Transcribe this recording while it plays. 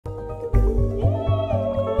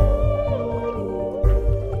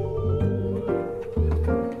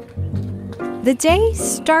The day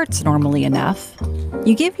starts normally enough.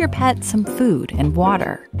 You give your pet some food and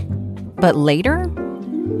water. But later,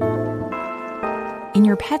 in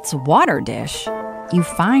your pet's water dish, you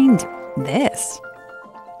find this: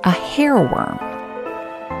 a hairworm.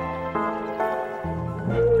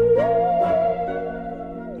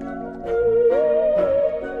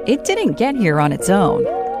 It didn't get here on its own.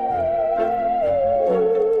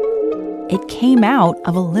 It came out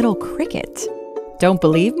of a little cricket. Don't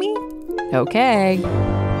believe me? Okay.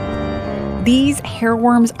 These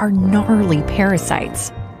hairworms are gnarly parasites.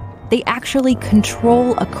 They actually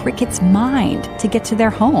control a cricket's mind to get to their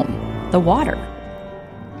home, the water.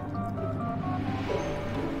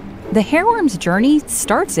 The hairworm's journey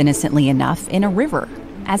starts innocently enough in a river,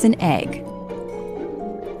 as an egg.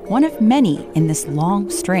 One of many in this long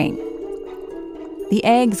string. The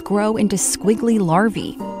eggs grow into squiggly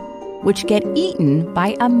larvae, which get eaten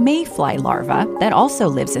by a mayfly larva that also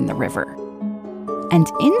lives in the river. And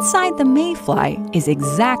inside the mayfly is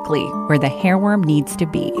exactly where the hairworm needs to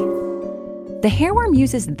be. The hairworm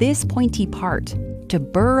uses this pointy part to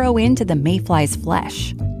burrow into the mayfly's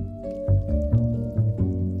flesh.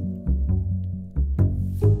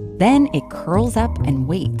 Then it curls up and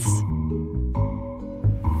waits.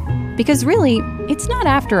 Because really, it's not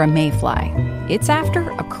after a mayfly, it's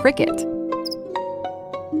after a cricket.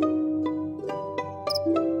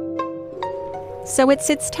 So it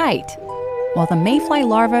sits tight, while the mayfly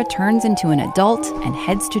larva turns into an adult and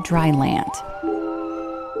heads to dry land,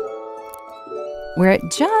 where it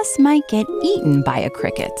just might get eaten by a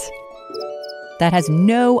cricket that has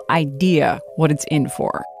no idea what it's in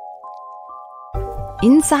for.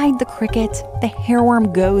 Inside the cricket, the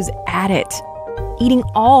hairworm goes at it, eating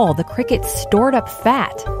all the cricket's stored up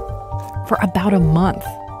fat for about a month.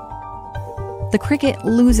 The cricket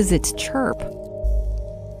loses its chirp.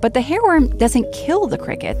 But the hairworm doesn't kill the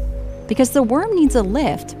cricket because the worm needs a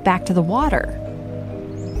lift back to the water.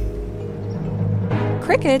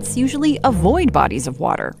 Crickets usually avoid bodies of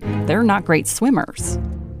water. They're not great swimmers.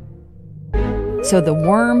 So the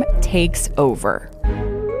worm takes over,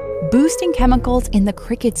 boosting chemicals in the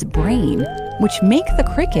cricket's brain, which make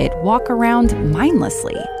the cricket walk around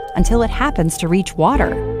mindlessly until it happens to reach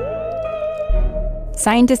water.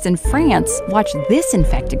 Scientists in France watch this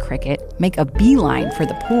infected cricket make a beeline for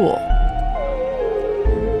the pool.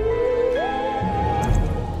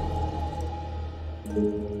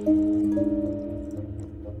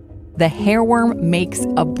 The hairworm makes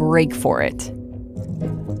a break for it.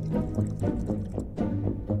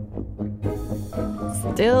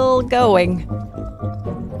 Still going.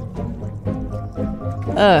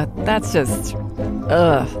 That's just...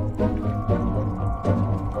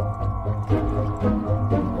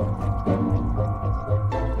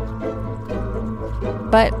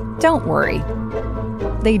 But don't worry,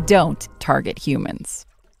 they don't target humans.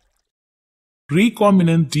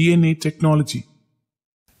 Recombinant DNA technology.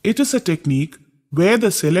 It is a technique where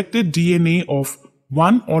the selected DNA of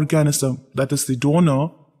one organism, that is the donor,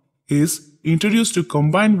 is introduced to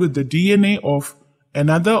combine with the DNA of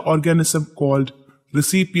another organism called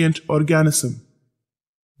recipient organism.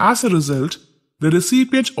 As a result, the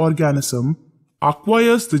recipient organism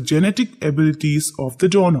acquires the genetic abilities of the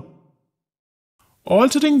donor.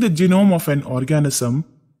 Altering the genome of an organism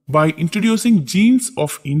by introducing genes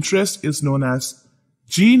of interest is known as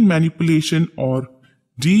gene manipulation or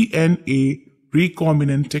DNA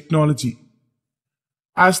recombinant technology.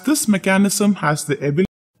 As this mechanism has the ability...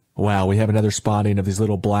 Wow, we have another spotting of these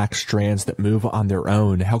little black strands that move on their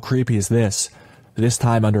own. How creepy is this? This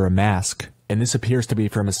time under a mask. And this appears to be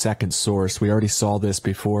from a second source. We already saw this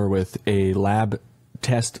before with a lab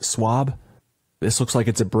test swab. This looks like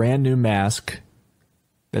it's a brand new mask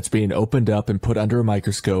that's being opened up and put under a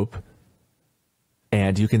microscope.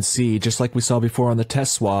 And you can see, just like we saw before on the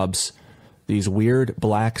test swabs, these weird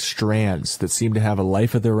black strands that seem to have a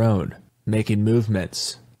life of their own, making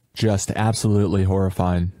movements. Just absolutely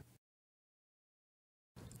horrifying.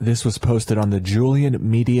 This was posted on the Julian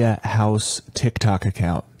Media House TikTok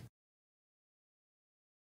account.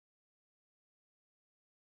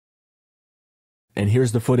 And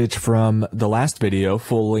here's the footage from the last video,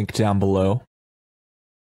 full link down below.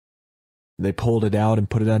 They pulled it out and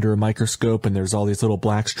put it under a microscope, and there's all these little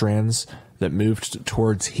black strands that moved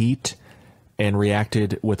towards heat and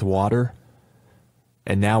reacted with water.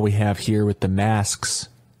 And now we have here with the masks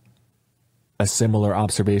a similar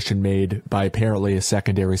observation made by apparently a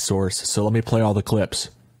secondary source. So let me play all the clips.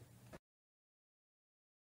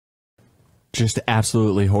 Just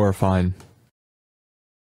absolutely horrifying.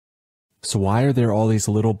 So why are there all these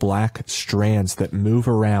little black strands that move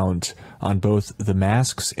around on both the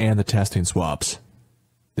masks and the testing swabs?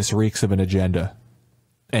 This reeks of an agenda.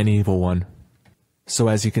 An evil one. So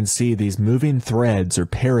as you can see, these moving threads or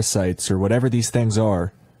parasites or whatever these things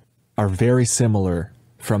are very similar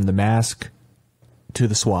from the mask to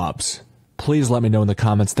the swabs. Please let me know in the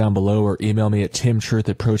comments down below or email me at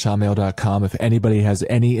timtruth@protonmail.com if anybody has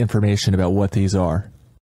any information about what these are.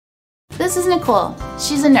 This is Nicole.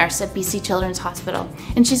 She's a nurse at BC Children's Hospital,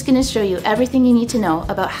 and she's going to show you everything you need to know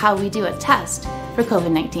about how we do a test for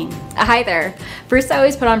COVID-19. Hi there. First, I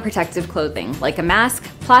always put on protective clothing, like a mask,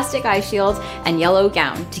 plastic eye shield, and yellow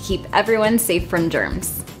gown to keep everyone safe from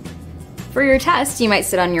germs. For your test, you might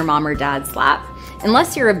sit on your mom or dad's lap,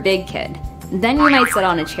 unless you're a big kid. Then you might sit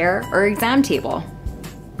on a chair or exam table.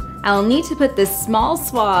 I'll need to put this small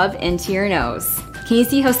swab into your nose. Can you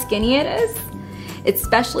see how skinny it is? It's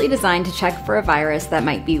specially designed to check for a virus that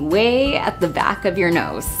might be way at the back of your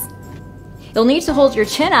nose. You'll need to hold your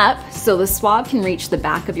chin up so the swab can reach the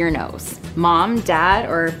back of your nose. Mom, dad,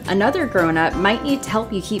 or another grown-up might need to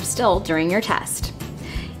help you keep still during your test.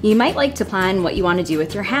 You might like to plan what you want to do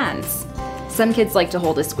with your hands. Some kids like to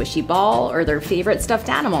hold a squishy ball or their favorite stuffed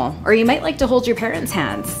animal, or you might like to hold your parents'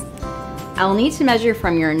 hands. I'll need to measure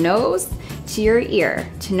from your nose to your ear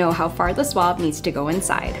to know how far the swab needs to go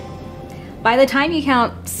inside. By the time you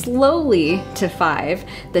count slowly to 5,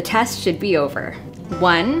 the test should be over.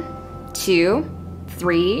 1, 2,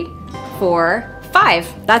 3, 4,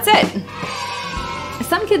 5. That's it.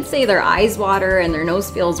 Some kids say their eyes water and their nose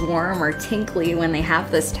feels warm or tingly when they have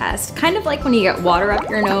this test, kind of like when you get water up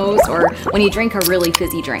your nose or when you drink a really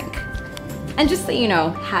fizzy drink. And just so you know,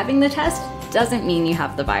 having the test doesn't mean you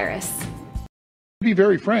have the virus. To be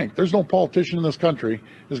very frank, there's no politician in this country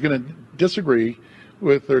who's going to disagree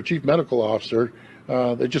with their chief medical officer.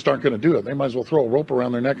 They just aren't going to do it. They might as well throw a rope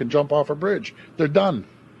around their neck and jump off a bridge. They're done.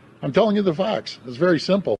 I'm telling you the facts. It's very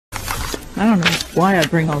simple. I don't know why I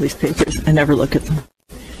bring all these papers. I never look at them.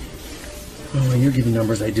 Oh, when you're giving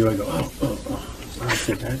numbers, I do. I go, oh. I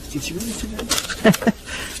said that. Did you really say that?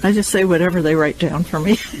 I just say whatever they write down for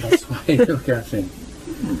me. That's why I look at things.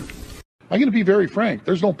 I'm going to be very frank.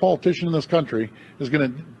 There's no politician in this country who's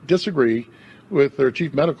going to disagree with their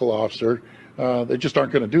chief medical officer. They just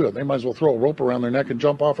aren't going to do it. They might as well throw a rope around their neck and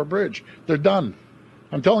jump off a bridge. They're done.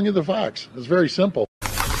 I'm telling you the facts. It's very simple.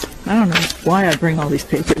 I don't know why I bring all these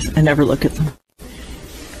papers. I never look at them.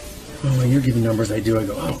 Oh, when you're giving numbers, I do. I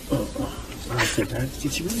go, oh. I said that.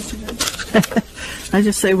 Did you really say that? I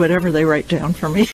just say whatever they write down for me.